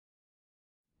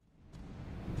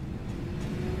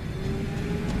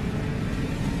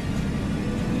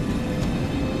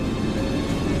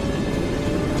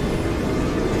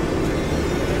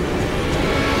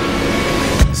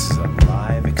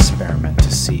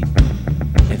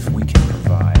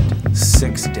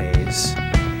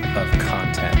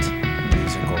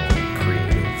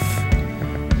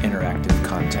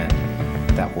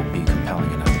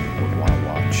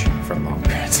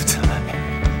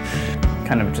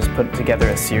kind of just put together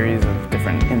a series of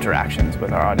different interactions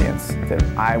with our audience that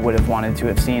I would have wanted to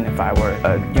have seen if I were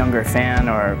a younger fan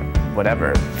or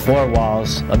whatever. 4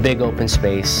 walls, a big open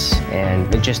space,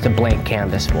 and just a blank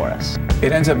canvas for us.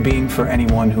 It ends up being for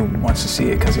anyone who wants to see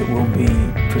it because it will be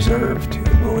preserved,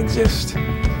 it will exist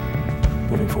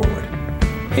moving forward.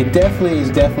 It is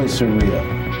definitely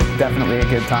surreal. Definitely a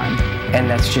good time. And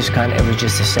that's just it was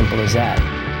just as simple as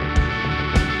that.